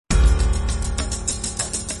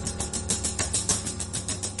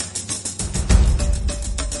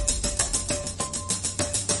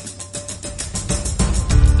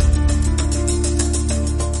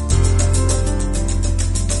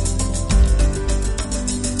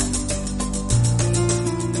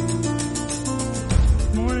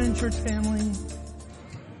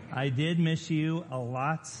I did miss you a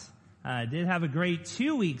lot. I did have a great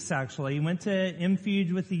 2 weeks, actually. Went to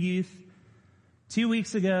Infuge with the youth 2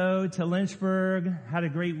 weeks ago to Lynchburg. Had a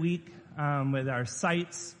great week with our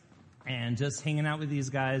sites and just hanging out with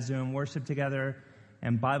these guys, doing worship together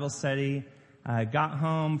and Bible study. Got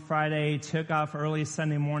home Friday, took off early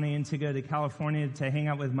Sunday morning to go to California to hang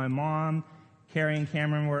out with my mom. Carrie and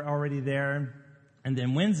Cameron were already there. And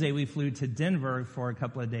then Wednesday we flew to Denver for a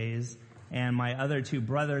couple of days, and my other two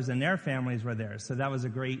brothers and their families were there. So that was a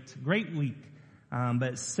great week.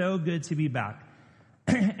 But so good to be back.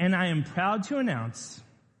 And I am proud to announce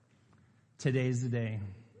today's the day.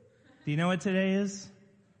 Do you know what today is?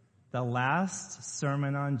 The last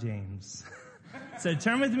sermon on James. So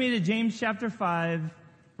turn with me to James chapter 5,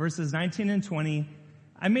 verses 19 and 20.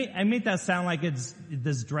 I made that sound like it's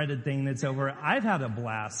this dreaded thing that's over. I've had a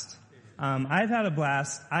blast.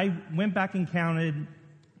 I went back and counted,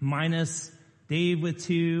 minus Dave with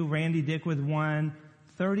 2, Randy Dick with 1,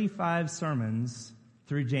 35 sermons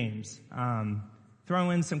through James. Throw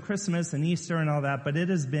in some Christmas and Easter and all that, but it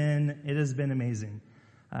has been amazing.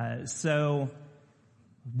 So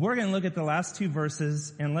we're going to look at the last 2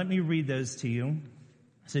 verses, and let me read those to you.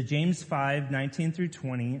 So James 5, 19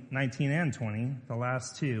 and 20, the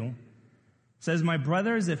last 2. Says, "My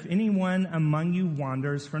brothers, if anyone among you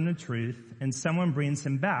wanders from the truth and someone brings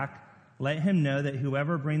him back, let him know that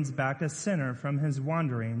whoever brings back a sinner from his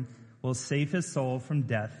wandering will save his soul from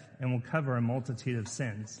death and will cover a multitude of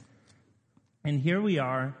sins." And here we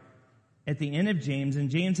are at the end of James,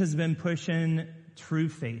 and James has been pushing true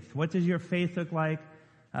faith. What does your faith look like?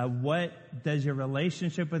 What does your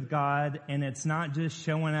relationship with God? And it's not just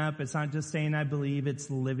showing up. It's not just saying, I believe.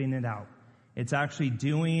 It's living it out. It's actually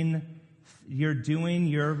you're doing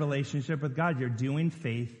your relationship with God. You're doing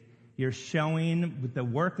faith. You're showing the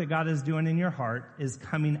work that God is doing in your heart is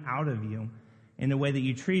coming out of you in the way that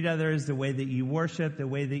you treat others, the way that you worship, the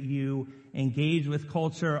way that you engage with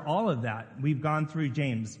culture, all of that. We've gone through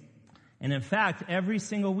James. And in fact, every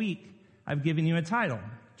single week, I've given you a title.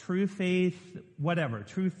 True faith, whatever.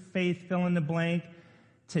 True faith, fill in the blank.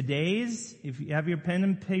 Today's, if you have your pen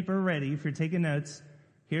and paper ready, if you're taking notes,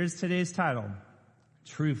 here's today's title.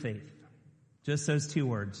 True faith. Just those 2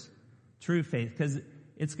 words. True faith. Because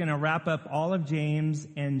it's going to wrap up all of James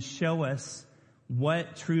and show us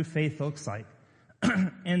what true faith looks like.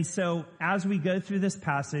 And so as we go through this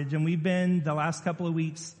passage, and we've been the last couple of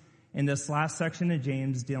weeks in this last section of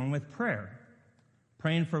James dealing with prayer.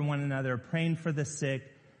 Praying for one another, praying for the sick.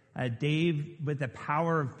 Dave with the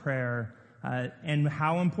power of prayer, and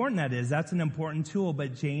how important that is. That's an important tool,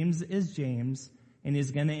 but James is James, and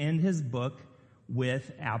he's going to end his book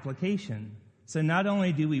with application. So not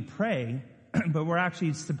only do we pray, but we're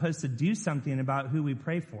actually supposed to do something about who we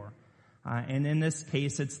pray for. And in this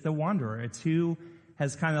case, it's the wanderer. It's who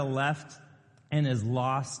has kind of left and is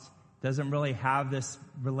lost, doesn't really have this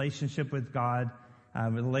relationship with God,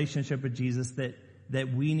 relationship with Jesus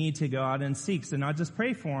that we need to go out and seek. So not just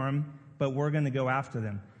pray for them, but we're going to go after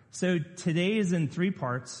them. So today is in 3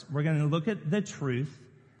 parts. We're going to look at the truth.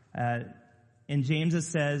 In James it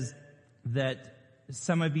says that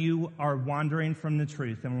some of you are wandering from the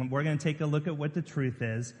truth. And we're going to take a look at what the truth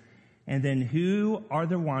is. And then who are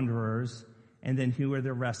the wanderers? And then who are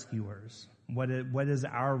the rescuers? What is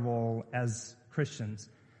our role as Christians?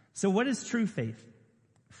 So what is true faith?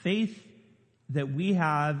 Faith that we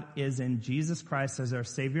have is in Jesus Christ as our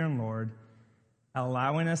Savior and Lord,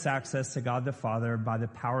 allowing us access to God the Father by the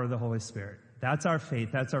power of the Holy Spirit. That's our faith.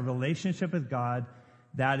 That's our relationship with God.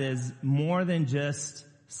 That is more than just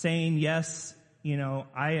saying, yes,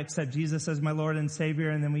 I accept Jesus as my Lord and Savior,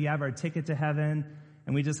 and then we have our ticket to heaven,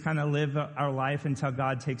 and we just kind of live our life until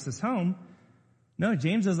God takes us home. No,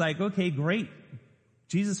 James is like, okay, great.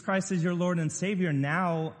 Jesus Christ is your Lord and Savior.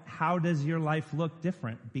 Now, how does your life look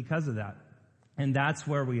different because of that? And that's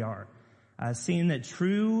where we are. Seeing that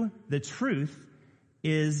the truth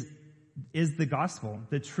is the gospel.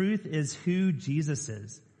 The truth is who Jesus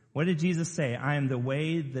is. What did Jesus say? I am the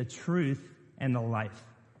way, the truth, and the life.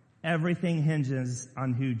 Everything hinges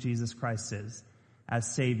on who Jesus Christ is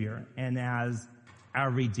as Savior and as our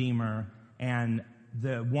Redeemer and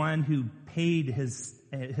the one who paid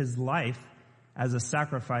his life as a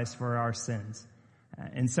sacrifice for our sins.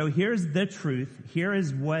 And so here's the truth. Here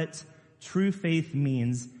is what true faith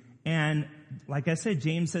means. And like I said,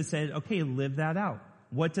 James has said, okay, live that out.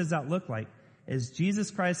 What does that look like? As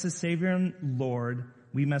Jesus Christ is Savior and Lord,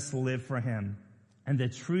 we must live for Him. And the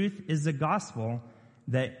truth is the gospel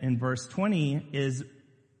that in verse 20 is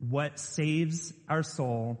what saves our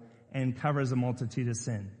soul and covers a multitude of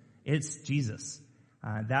sin. It's Jesus.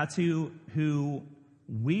 That's who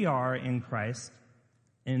we are in Christ.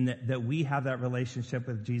 and that we have that relationship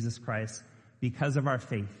with Jesus Christ because of our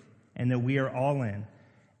faith, and that we are all in.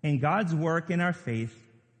 And God's work in our faith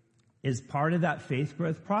is part of that faith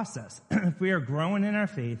growth process. If we are growing in our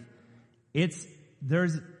faith,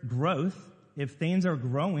 there's growth. If things are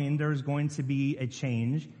growing, there's going to be a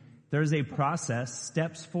change. There's a process,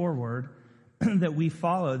 steps forward that we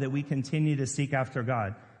follow, that we continue to seek after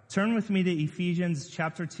God. Turn with me to Ephesians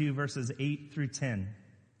chapter 2, verses 8 through 10.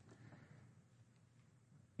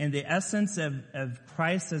 And the essence of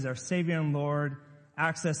Christ as our Savior and Lord,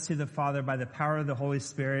 access to the Father by the power of the Holy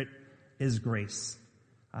Spirit, is grace.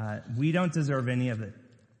 We don't deserve any of it.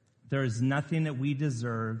 There is nothing that we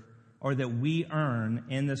deserve or that we earn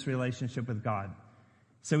in this relationship with God.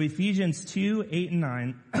 So Ephesians 2, 8 and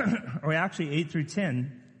 9, or actually 8 through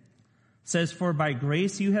 10, says, "For by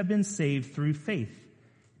grace you have been saved through faith.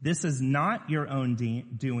 This is not your own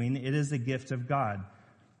doing, it is a gift of God,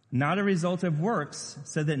 not a result of works,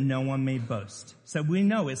 so that no one may boast." So we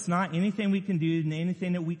know it's not anything we can do,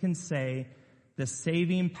 anything that we can say. The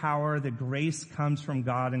saving power, the grace comes from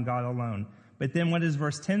God and God alone. But then what does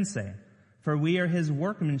verse 10 say? "For we are his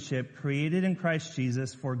workmanship, created in Christ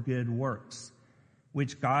Jesus for good works,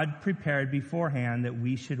 which God prepared beforehand that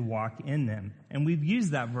we should walk in them." And we've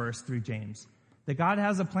used that verse through James, that God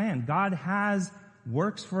has a plan. God has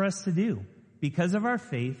works for us to do because of our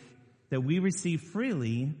faith that we receive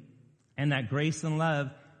freely, and that grace and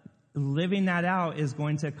love, living that out is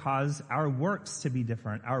going to cause our works to be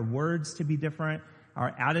different, our words to be different, our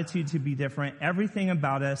attitude to be different. Everything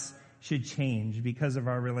about us should change because of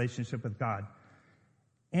our relationship with God.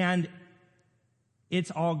 And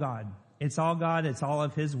it's all God. It's all God. It's all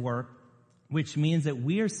of his work, which means that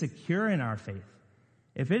we are secure in our faith.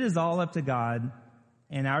 If it is all up to God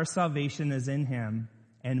and our salvation is in him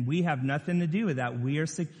and we have nothing to do with that, we are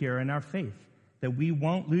secure in our faith, that we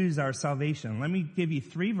won't lose our salvation. Let me give you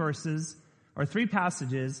three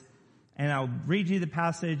passages, and I'll read you the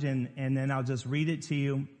passage and then I'll just read it to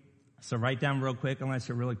you. So write down real quick, unless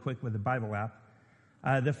you're really quick with the Bible app.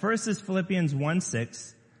 The first is Philippians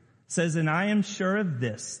 1:6. Says, "And I am sure of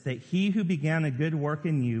this, that he who began a good work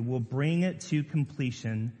in you will bring it to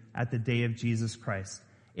completion at the day of Jesus Christ."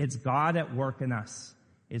 It's God at work in us.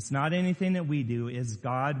 It's not anything that we do. It's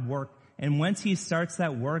God work. And once he starts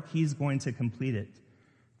that work, he's going to complete it.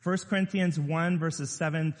 1 Corinthians 1, verses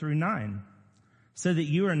 7 through 9. "So that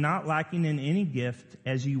you are not lacking in any gift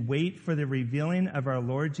as you wait for the revealing of our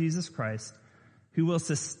Lord Jesus Christ, who will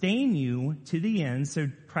sustain you to the end." So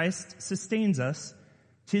Christ sustains us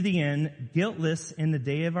to the end, "guiltless in the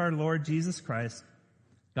day of our Lord Jesus Christ.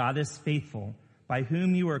 God is faithful, by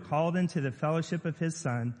whom you were called into the fellowship of his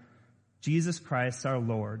Son, Jesus Christ our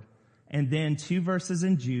Lord." And then 2 verses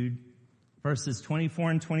in Jude, verses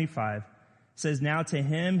 24 and 25, says, "Now to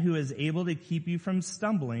him who is able to keep you from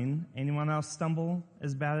stumbling," anyone else stumble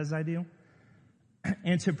as bad as I do?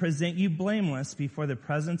 "And to present you blameless before the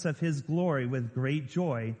presence of his glory with great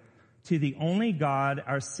joy, to the only God,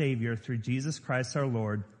 our Savior, through Jesus Christ our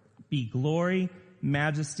Lord, be glory,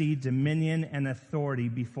 majesty, dominion, and authority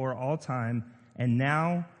before all time, and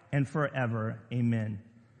now and forever. Amen."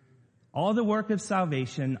 All the work of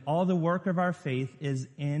salvation, all the work of our faith is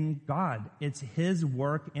in God. It's his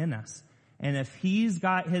work in us. And if he's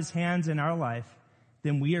got his hands in our life,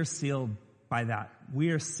 then we are sealed by that. We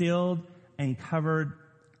are sealed and covered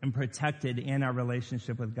and protected in our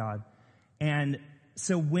relationship with God. And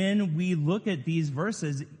so when we look at these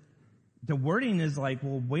verses, the wording is like,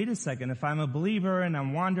 well, wait a second. If I'm a believer and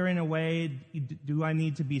I'm wandering away, do I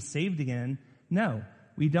need to be saved again? No,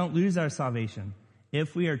 we don't lose our salvation.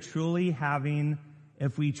 If we truly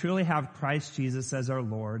have Christ Jesus as our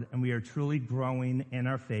Lord, and we are truly growing in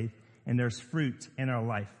our faith, and there's fruit in our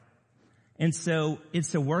life. And so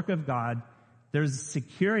it's the work of God. There's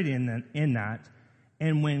security in that.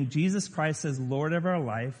 And when Jesus Christ is Lord of our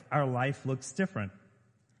life looks different.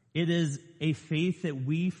 It is a faith that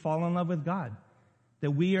we fall in love with God,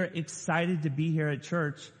 that we are excited to be here at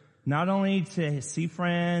church, not only to see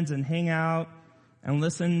friends and hang out and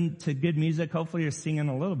listen to good music. Hopefully you're singing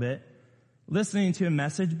a little bit, listening to a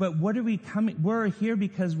message, but we're here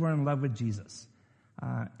because we're in love with Jesus.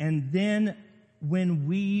 And then when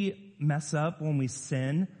we mess up, when we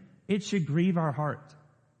sin, it should grieve our heart.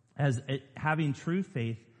 Having true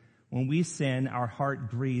faith, when we sin, our heart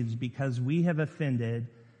grieves because we have offended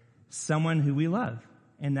someone who we love,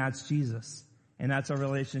 and that's Jesus, and that's our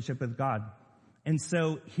relationship with God. And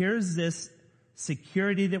so here's this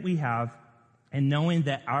security that we have, and knowing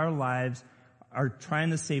that our lives are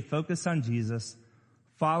trying to stay focused on Jesus,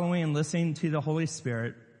 following and listening to the Holy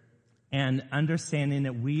Spirit, and understanding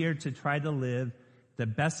that we are to try to live the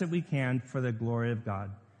best that we can for the glory of God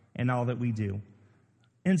in all that we do.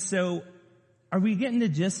 And so, are we getting the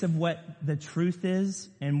gist of what the truth is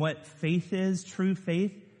and what faith is, true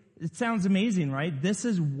faith? It sounds amazing, right? This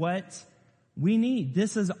is what we need.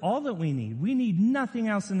 This is all that we need. We need nothing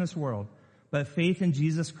else in this world but faith in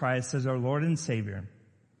Jesus Christ as our Lord and Savior.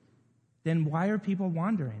 Then why are people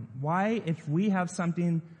wandering? Why, if we have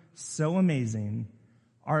something so amazing,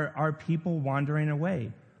 are people wandering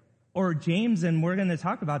away? Or James, and we're going to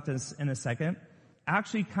talk about this in a second,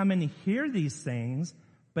 actually come and hear these things,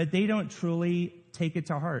 but they don't truly take it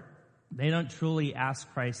to heart. They don't truly ask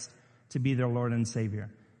Christ to be their Lord and Savior.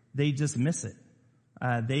 They just miss it.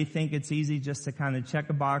 They think it's easy just to kind of check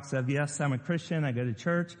a box of, yes, I'm a Christian, I go to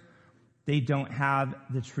church. They don't have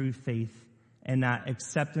the true faith and that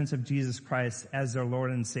acceptance of Jesus Christ as their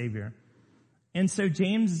Lord and Savior. And so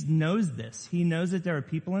James knows this. He knows that there are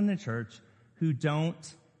people in the church who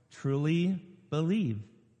don't truly believe.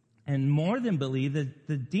 And more than believe, that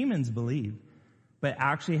the demons believe, but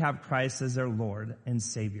actually have Christ as their Lord and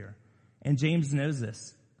Savior. And James knows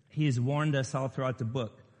this. He has warned us all throughout the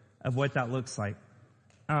book of what that looks like.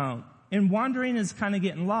 And wandering is kind of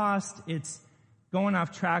getting lost. It's going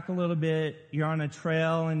off track a little bit. You're on a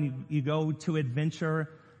trail and you go to adventure.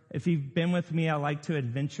 If you've been with me, I like to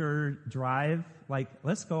adventure drive. Like,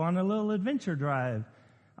 let's go on a little adventure drive.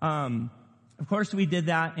 Of course, we did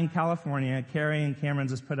that in California. Carrie and Cameron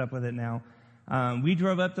just put up with it now. We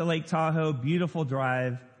drove up to Lake Tahoe, beautiful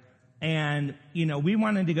drive. And, we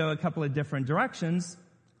wanted to go a couple of different directions,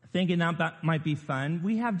 thinking that might be fun.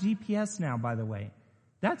 We have GPS now, by the way.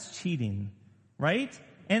 That's cheating, right?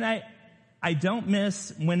 And I don't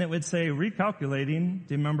miss when it would say recalculating.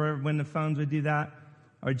 Do you remember when the phones would do that?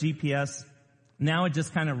 Or GPS. Now it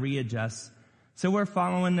just kind of readjusts. So we're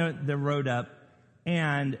following the road up,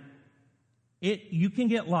 and you can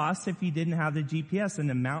get lost if you didn't have the GPS. And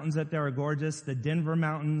the mountains up there are gorgeous. The Denver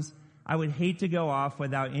mountains. I would hate to go off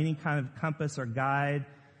without any kind of compass or guide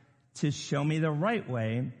to show me the right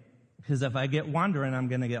way, because if I get wandering, I'm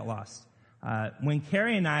going to get lost. When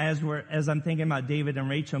Carrie and I, as I'm thinking about David and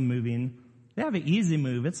Rachel moving, they have an easy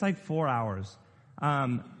move. It's like 4 hours.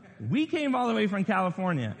 We came all the way from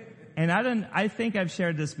California, and I think I've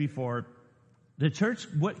shared this before. The church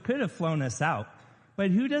could have flown us out, but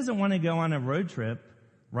who doesn't want to go on a road trip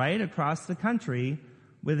right across the country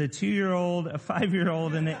with a 2-year-old, a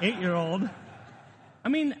 5-year-old, and an 8-year-old? I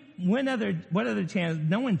mean, what other chance?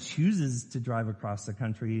 No one chooses to drive across the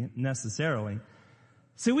country necessarily.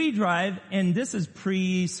 So we drive, and this is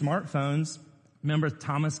pre-smartphones. Remember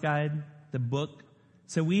Thomas Guide, the book?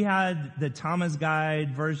 So we had the Thomas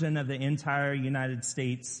Guide version of the entire United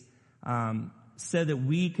States, so that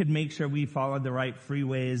we could make sure we followed the right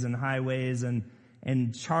freeways and highways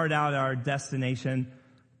and chart out our destination.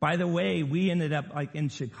 By the way, we ended up like in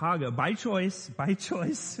Chicago by choice.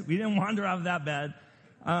 We didn't wander off that bad.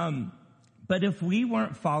 But if we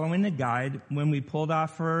weren't following the guide when we pulled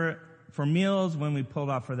off for meals, when we pulled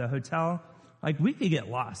off for the hotel, like we could get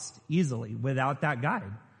lost easily without that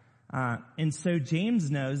guide. And so James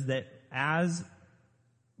knows that as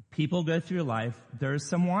people go through life, there's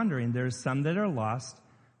some wandering. There's some that are lost.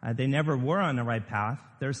 They never were on the right path.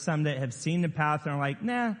 There's some that have seen the path and are like,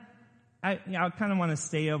 nah, I kind of want to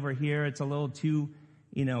stay over here. It's a little too,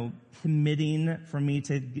 committing for me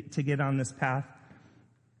to get on this path.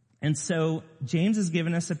 And so James has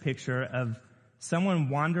given us a picture of someone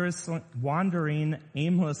wandering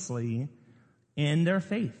aimlessly in their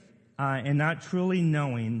faith, and not truly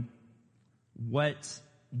knowing what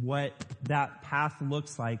that path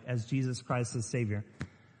looks like as Jesus Christ as Savior.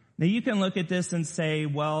 Now you can look at this and say,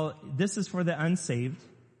 well, this is for the unsaved.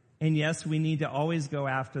 And yes, we need to always go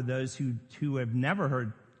after those who have never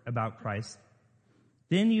heard about Christ.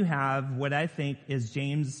 Then you have what I think is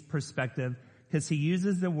James' perspective, because he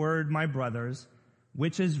uses the word my brothers,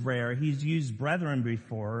 which is rare. He's used brethren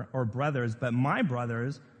before, or brothers, but my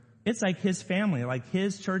brothers, it's like his family, like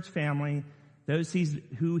his church family, those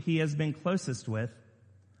who he has been closest with.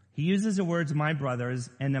 He uses the words my brothers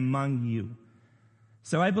and among you.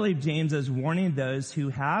 So I believe James is warning those who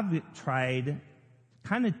have tried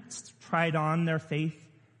on their faith,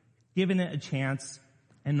 given it a chance,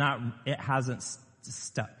 and it hasn't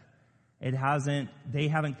stuck. They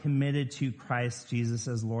haven't committed to Christ Jesus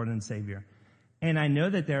as Lord and Savior. And I know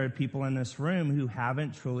that there are people in this room who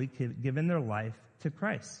haven't truly given their life to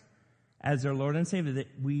Christ as their Lord and Savior.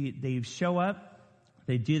 They show up,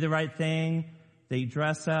 they do the right thing, they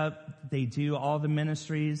dress up, they do all the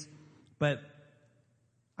ministries, but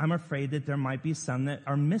I'm afraid that there might be some that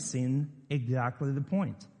are missing exactly the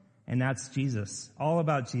point. And that's Jesus. All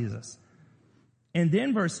about Jesus. And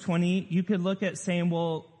then verse 20, you could look at saying,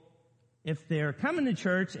 well, if they're coming to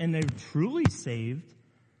church and they're truly saved,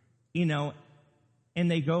 and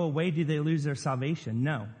they go away, do they lose their salvation?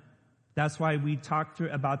 No. That's why we talked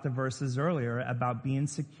about the verses earlier about being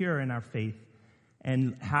secure in our faith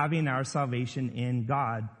and having our salvation in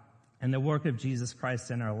God and the work of Jesus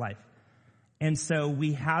Christ in our life. And so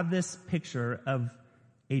we have this picture of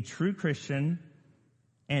a true Christian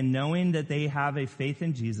and knowing that they have a faith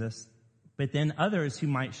in Jesus, but then others who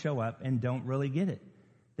might show up and don't really get it.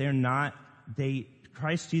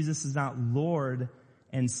 Christ Jesus is not Lord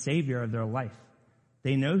and Savior of their life.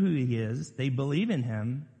 They know who he is. They believe in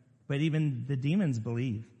him, but even the demons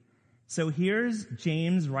believe. So here's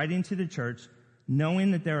James writing to the church,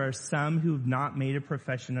 knowing that there are some who have not made a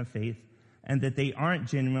profession of faith and that they aren't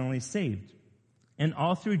genuinely saved. And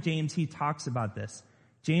all through James, he talks about this.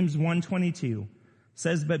 James 1:22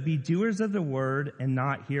 says, but be doers of the word and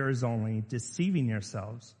not hearers only, deceiving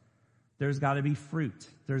yourselves. There's got to be fruit.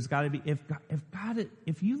 There's got to be,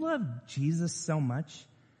 if you love Jesus so much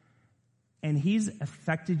and he's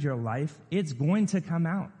affected your life, it's going to come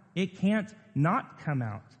out. It can't not come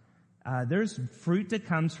out. There's fruit that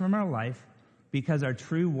comes from our life because our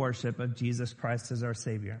true worship of Jesus Christ as our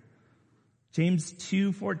Savior. James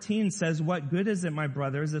 2:14 says, what good is it, my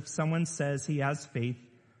brothers, if someone says he has faith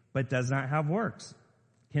but does not have works?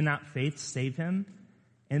 Cannot faith save him?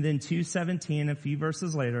 And then 2:17, a few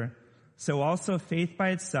verses later, so also faith by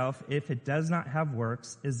itself, if it does not have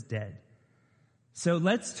works, is dead. So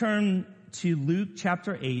let's turn to Luke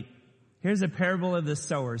chapter 8. Here's a parable of the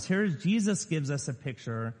sowers. Jesus gives us a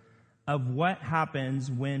picture of what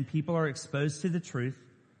happens when people are exposed to the truth,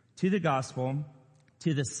 to the gospel,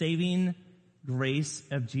 to the saving grace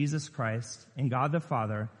of Jesus Christ and God the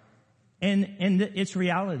Father. And it's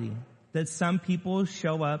reality that some people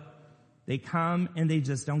show up, they come, and they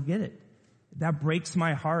just don't get it. That breaks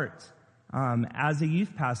my heart. As a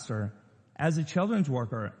youth pastor, as a children's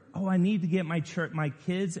worker, I need to get my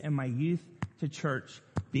kids and my youth to church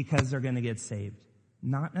because they're going to get saved.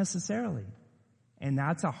 Not necessarily. And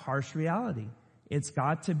that's a harsh reality. It's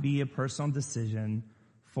got to be a personal decision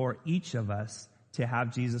for each of us to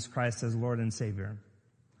have Jesus Christ as Lord and Savior.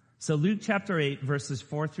 So Luke chapter 8, verses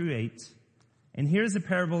 4 through 8. And here's the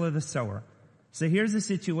parable of the sower. So here's a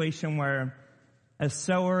situation where a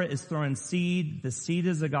sower is throwing seed. The seed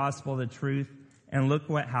is the gospel, the truth. And look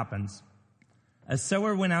what happens. A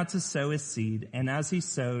sower went out to sow his seed, and as he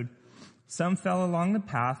sowed, some fell along the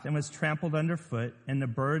path and was trampled underfoot, and the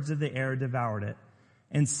birds of the air devoured it.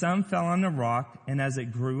 And some fell on the rock, and as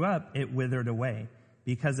it grew up, it withered away,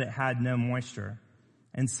 because it had no moisture.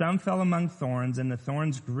 And some fell among thorns, and the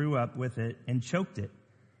thorns grew up with it and choked it.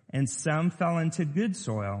 And some fell into good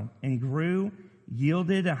soil, and grew,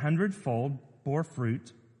 yielded 100-fold, bore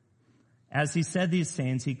fruit. As he said these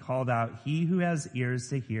things, he called out, he who has ears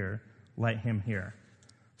to hear, let him hear.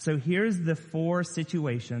 So here's the four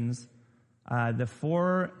situations, the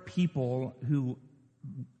four people who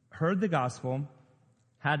heard the gospel,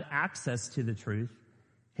 had access to the truth,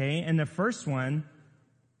 okay? And the first one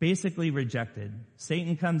basically rejected.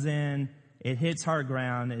 Satan comes in, it hits hard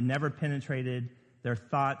ground, it never penetrated their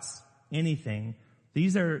thoughts, anything.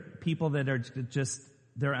 These are people that are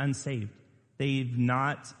they're unsaved. They've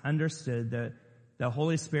not understood that the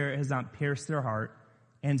Holy Spirit has not pierced their heart,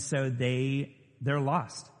 and so they're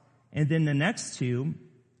lost. And then the next two,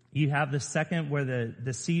 you have the second where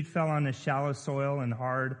the seed fell on a shallow soil and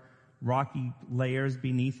hard, rocky layers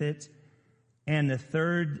beneath it. And the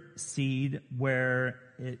third seed where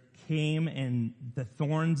it came and the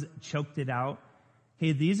thorns choked it out.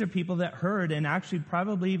 Hey, these are people that heard and actually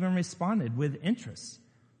probably even responded with interest.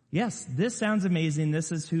 Yes, this sounds amazing.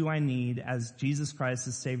 This is who I need as Jesus Christ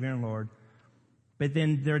as Savior and Lord. But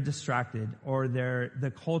then they're distracted, or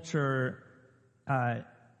the culture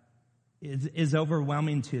is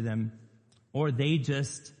overwhelming to them, or they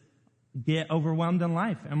just get overwhelmed in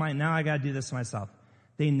life. I'm like, now I got to do this myself.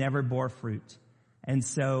 They never bore fruit. And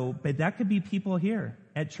so, but that could be people here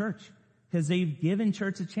at church because they've given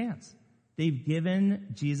church a chance. They've given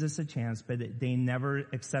Jesus a chance, but they never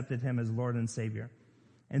accepted him as Lord and Savior.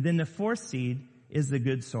 And then the fourth seed is the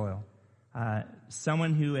good soil.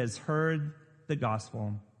 Someone who has heard the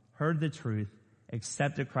gospel, heard the truth,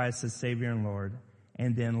 accepted Christ as Savior and Lord,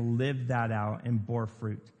 and then lived that out and bore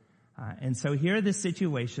fruit. And so here are the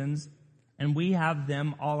situations, and we have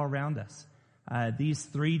them all around us. These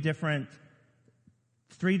three different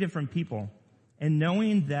people. And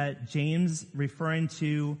knowing that James, referring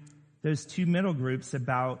to those two middle groups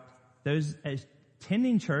about those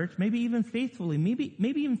attending church, maybe even faithfully, maybe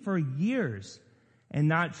even for years, and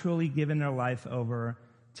not truly giving their life over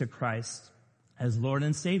to Christ as Lord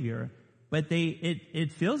and Savior, but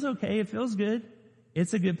it feels okay. It feels good.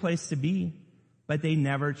 It's a good place to be, but they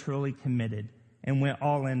never truly committed and went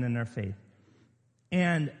all in their faith.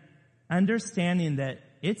 And understanding that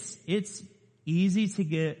it's easy to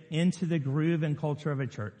get into the groove and culture of a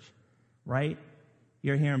church, right?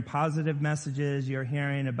 You're hearing positive messages. You're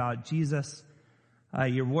hearing about Jesus.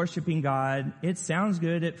 You're worshiping God. It sounds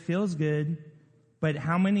good. It feels good. But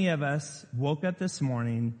how many of us woke up this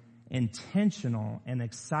morning intentional and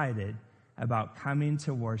excited about coming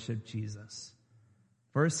to worship Jesus?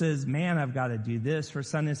 Versus, man, I've got to do this for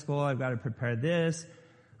Sunday school. I've got to prepare this.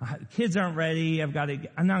 Kids aren't ready. I'm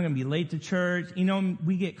not going to be late to church.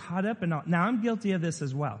 We get caught up in all. Now, I'm guilty of this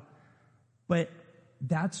as well. But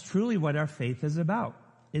that's truly what our faith is about.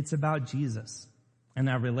 It's about Jesus and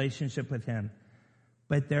our relationship with him.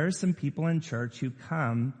 But there are some people in church who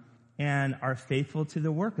come and are faithful to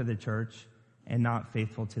the work of the church and not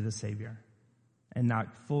faithful to the Savior and not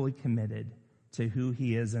fully committed to who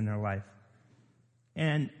he is in their life.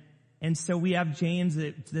 And so we have James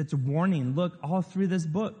that's warning, look, all through this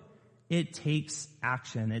book, it takes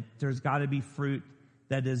action. There's got to be fruit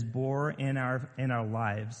that is born in our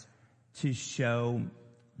lives to show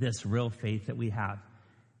this real faith that we have.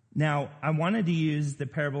 Now, I wanted to use the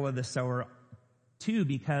parable of the sower too,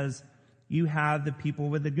 because you have the people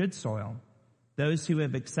with the good soil, those who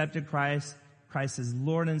have accepted Christ as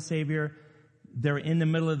Lord and Savior. They're in the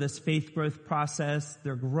middle of this faith growth process.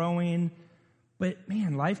 They're growing. But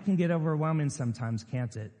man, life can get overwhelming sometimes,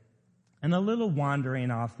 can't it? And a little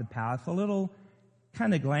wandering off the path, a little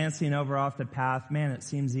kind of glancing over off the path. Man, it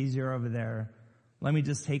seems easier over there. Let me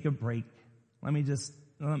just take a break. Let me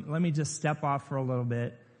just step off for a little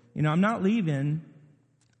bit. I'm not leaving,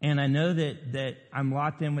 and I know that I'm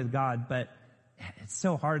locked in with God, but it's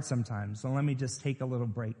so hard sometimes. So let me just take a little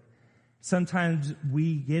break. Sometimes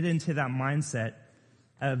we get into that mindset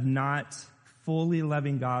of not fully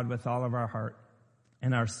loving God with all of our heart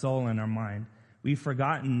and our soul and our mind. We've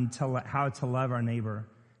forgotten how to love our neighbor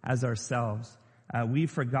as ourselves.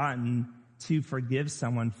 We've forgotten to forgive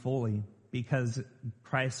someone fully because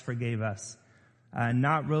Christ forgave us.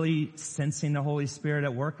 Not really sensing the Holy Spirit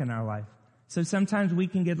at work in our life. So sometimes we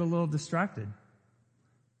can get a little distracted.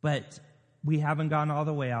 But we haven't gone all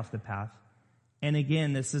the way off the path. And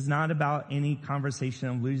again, this is not about any conversation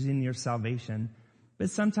of losing your salvation. But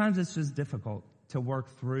sometimes it's just difficult to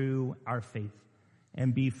work through our faith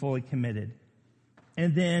and be fully committed.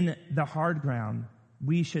 And then the hard ground.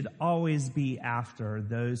 We should always be after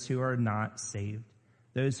those who are not saved,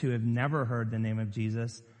 those who have never heard the name of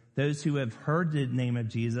Jesus, those who have heard the name of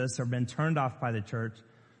Jesus or been turned off by the church.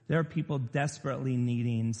 There are people desperately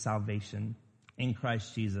needing salvation in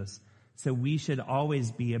Christ Jesus. So we should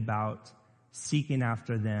always be about seeking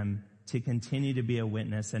after them to continue to be a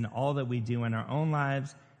witness in all that we do in our own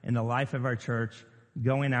lives, in the life of our church,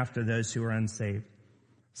 going after those who are unsaved.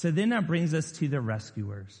 So then that brings us to the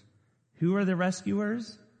rescuers. Who are the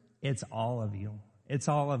rescuers? It's all of you. It's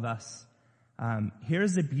all of us.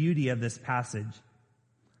 Here's the beauty of this passage.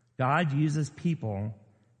 God uses people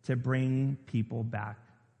to bring people back.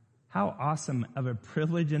 How awesome of a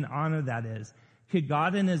privilege and honor that is. Could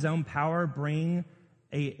God in his own power bring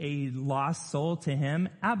a lost soul to him?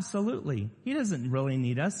 Absolutely. He doesn't really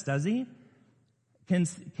need us, does he?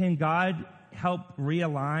 Can God help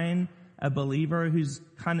realign a believer who's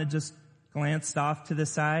kind of just glanced off to the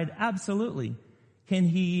side? Absolutely. Can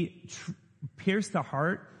he pierce the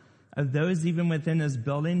heart of those even within his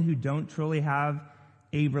building who don't truly have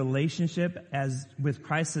a relationship as with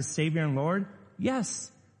Christ as Savior and Lord?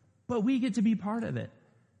 Yes. But we get to be part of it.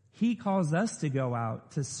 He calls us to go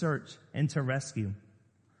out, to search and to rescue,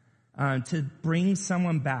 to bring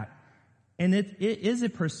someone back. And it is a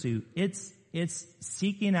pursuit. It's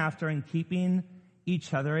seeking after and keeping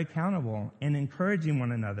each other accountable and encouraging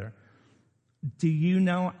one another. Do you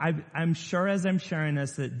know, I'm sure as I'm sharing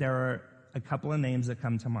this that there are a couple of names that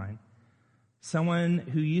come to mind. Someone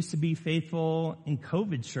who used to be faithful and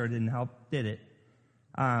COVID sure didn't help, did it?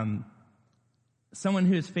 Someone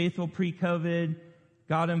who is faithful pre-COVID,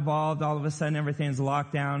 got involved, all of a sudden everything's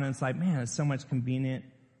locked down, and it's like, man, it's so much convenient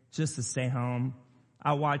just to stay home.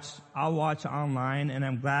 I'll watch online, and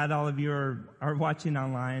I'm glad all of you are watching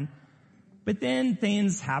online. But then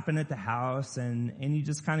things happen at the house, and you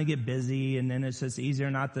just kind of get busy, and then it's just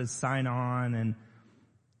easier not to sign on.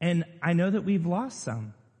 And I know that we've lost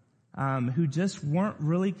some who just weren't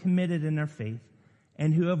really committed in their faith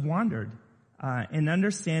and who have wandered. And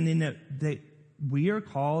understanding that we are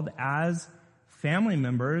called as family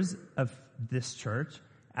members of this church,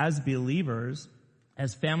 as believers,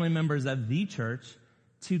 as family members of the church,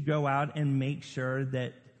 to go out and make sure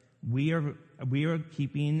that we are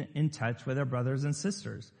keeping in touch with our brothers and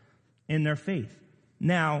sisters in their faith.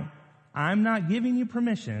 Now, I'm not giving you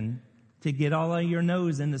permission to get all of your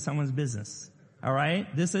nose into someone's business. All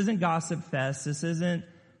right? This isn't gossip fest. This isn't,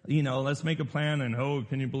 let's make a plan and,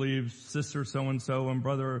 can you believe sister so-and-so and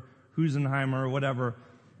brother Husenheimer or whatever.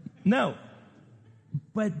 No.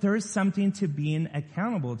 But there's something to being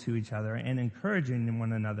accountable to each other and encouraging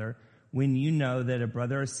one another when you know that a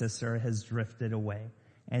brother or sister has drifted away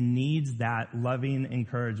and needs that loving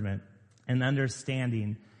encouragement and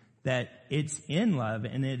understanding that it's in love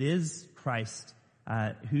and it is Christ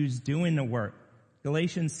who's doing the work.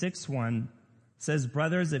 Galatians 6:1 says,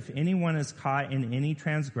 brothers, if anyone is caught in any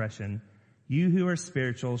transgression, you who are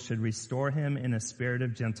spiritual should restore him in a spirit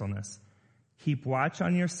of gentleness. Keep watch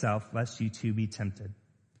on yourself, lest you too be tempted.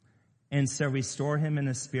 And so restore him in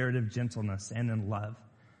a spirit of gentleness and in love.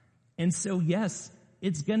 And so, yes,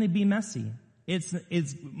 it's going to be messy.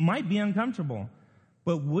 It's might be uncomfortable.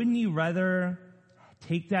 But wouldn't you rather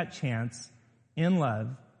take that chance in love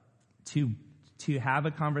to have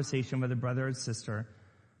a conversation with a brother or sister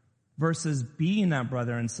versus being that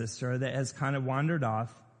brother and sister that has kind of wandered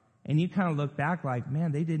off and you kind of look back like,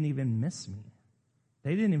 man, they didn't even miss me.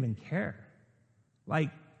 They didn't even care. Like,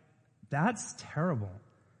 that's terrible.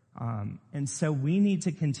 And so we need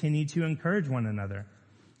to continue to encourage one another.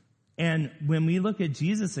 And when we look at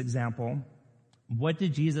Jesus' example, what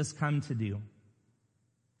did Jesus come to do?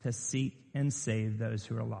 To seek and save those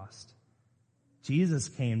who are lost. Jesus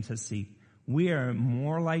came to seek. We are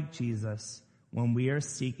more like Jesus when we are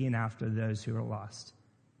seeking after those who are lost.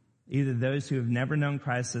 Either those who have never known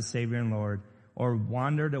Christ as Savior and Lord or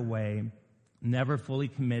wandered away, never fully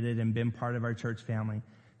committed and been part of our church family.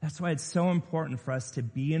 That's why it's so important for us to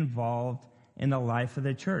be involved in the life of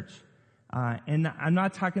the church. And I'm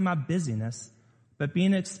not talking about busyness, but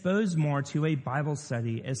being exposed more to a Bible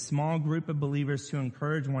study, a small group of believers to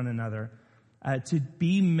encourage one another, to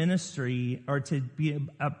be ministry or to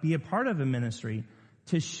be a part of a ministry,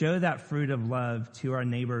 to show that fruit of love to our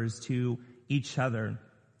neighbors, to each other.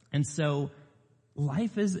 And so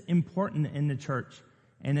life is important in the church,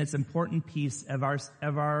 and it's an important piece of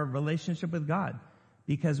our relationship with God,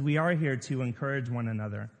 because we are here to encourage one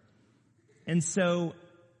another. And so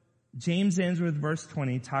James ends with verse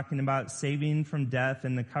 20, talking about saving from death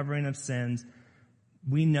and the covering of sins.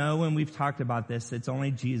 We know, and we've talked about this, it's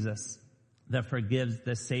only Jesus that forgives,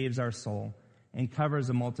 that saves our soul and covers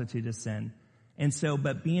a multitude of sin. And so,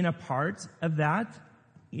 but being a part of that,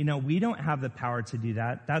 we don't have the power to do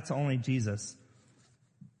that. That's only Jesus.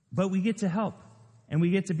 But we get to help, and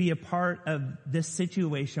we get to be a part of this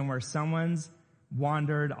situation where someone's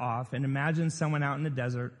wandered off. And imagine someone out in the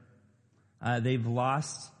desert. They've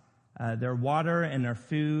lost their water and their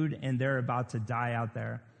food, and they're about to die out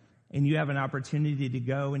there. And you have an opportunity to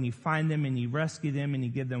go and you find them and you rescue them and you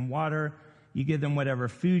give them water. You give them whatever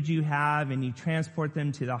food you have and you transport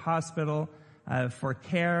them to the hospital for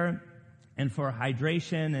care and for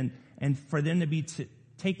hydration and for them to be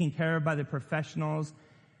taken care of by the professionals.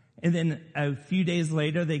 And then a few days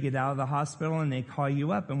later, they get out of the hospital and they call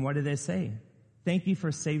you up. And what do they say? Thank you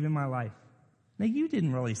for saving my life. Now, you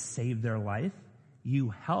didn't really save their life. You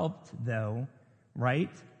helped, though,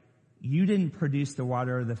 right? You didn't produce the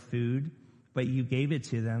water or the food, but you gave it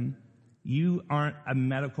to them. You aren't a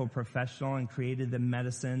medical professional and created the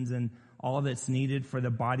medicines and all that's needed for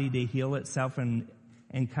the body to heal itself and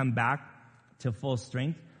come back to full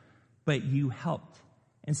strength, but you helped.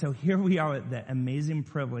 And so here we are with the amazing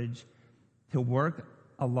privilege to work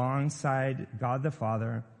alongside God the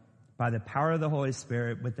Father by the power of the Holy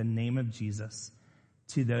Spirit with the name of Jesus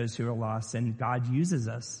to those who are lost. And God uses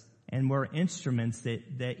us, and we're instruments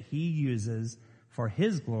that He uses for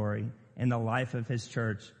His glory in the life of His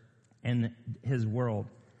church and His world.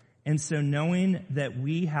 And so knowing that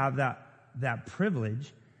we have that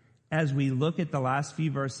privilege, as we look at the last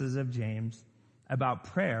few verses of James about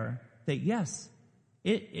prayer, that yes,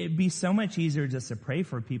 it'd be so much easier just to pray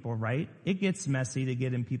for people, right? It gets messy to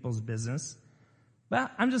get in people's business.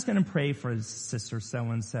 But I'm just going to pray for sister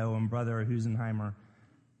so-and-so and brother Husenheimer.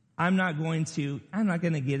 I'm not going to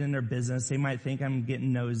get in their business. They might think I'm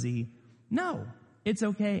getting nosy. No, it's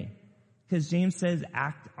okay. Because James says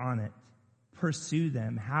act on it. Pursue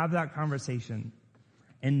them. Have that conversation.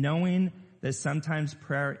 And knowing that sometimes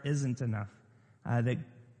prayer isn't enough.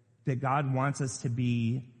 That God wants us to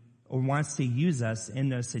be or wants to use us in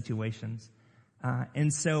those situations.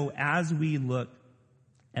 And so as we look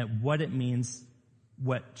at what it means,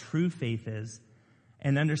 what true faith is,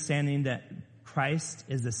 and understanding that Christ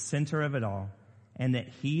is the center of it all, and that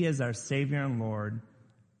He is our Savior and Lord,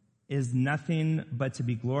 is nothing but to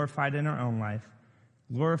be glorified in our own life.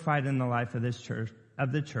 glorified in the life of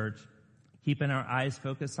the church, keeping our eyes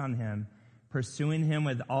focused on him, pursuing him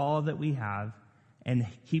with all that we have, and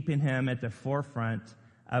keeping him at the forefront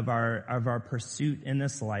of our pursuit in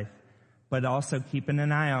this life, but also keeping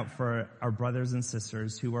an eye out for our brothers and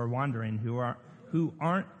sisters who are wandering, who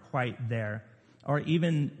aren't quite there, or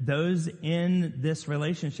even those in this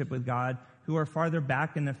relationship with God who are farther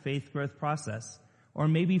back in the faith growth process, or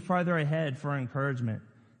maybe farther ahead for encouragement.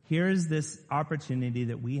 Here's this opportunity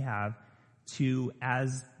that we have to,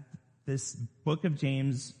 as this book of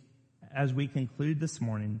James, as we conclude this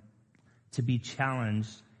morning, to be challenged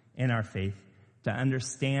in our faith, to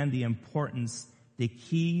understand the importance, the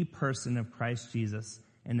key person of Christ Jesus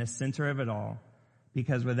in the center of it all,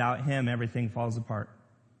 because without him, everything falls apart.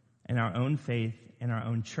 In our own faith, in our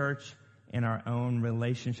own church, in our own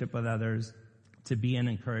relationship with others, to be an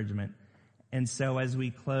encouragement. And so as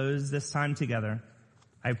we close this time together,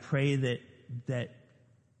 I pray that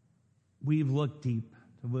we've looked deep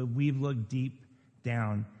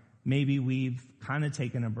down. Maybe we've kind of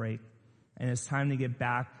taken a break, and it's time to get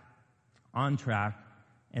back on track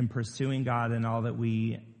and pursuing God in all that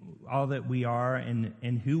we are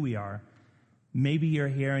and who we are. Maybe you're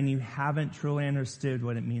here and you haven't truly understood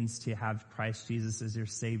what it means to have Christ Jesus as your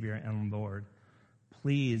Savior and Lord.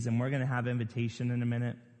 Please, and we're going to have invitation in a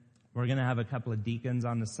minute. We're going to have a couple of deacons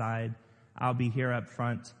on the side. I'll be here up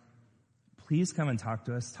front. Please come and talk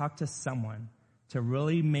to us. Talk to someone to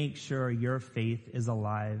really make sure your faith is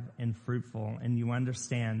alive and fruitful and you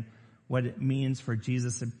understand what it means for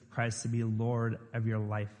Jesus Christ to be Lord of your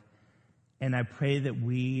life. And I pray that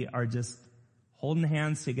we are just holding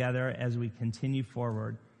hands together as we continue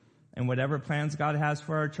forward. And whatever plans God has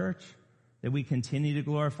for our church, that we continue to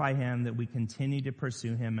glorify him, that we continue to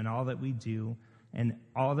pursue him in all that we do and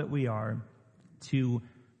all that we are, to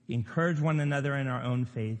encourage one another in our own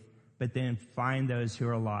faith, but then find those who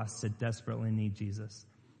are lost that desperately need Jesus.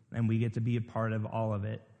 And we get to be a part of all of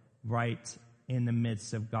it right in the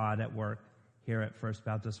midst of God at work here at First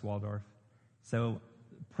Baptist Waldorf. So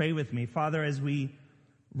pray with me. Father, as we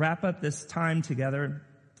wrap up this time together,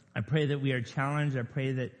 I pray that we are challenged. I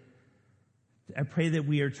pray that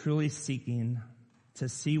we are truly seeking to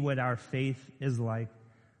see what our faith is like.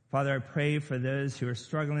 Father, I pray for those who are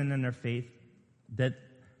struggling in their faith, that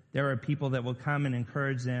there are people that will come and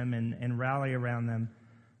encourage them and rally around them.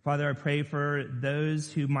 Father, I pray for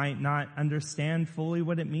those who might not understand fully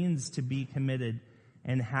what it means to be committed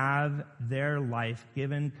and have their life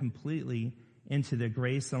given completely into the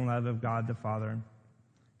grace and love of God the Father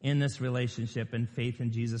in this relationship and faith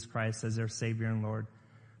in Jesus Christ as their Savior and Lord.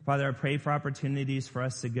 Father, I pray for opportunities for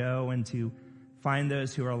us to go and to find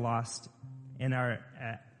those who are lost in our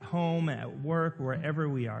at home, at work, wherever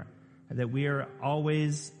we are, that we are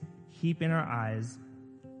always keeping our eyes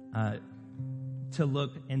to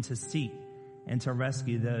look and to seek and to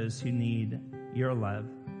rescue those who need your love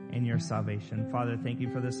and your salvation. Father, thank you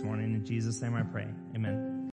for this morning. In Jesus' name I pray. Amen.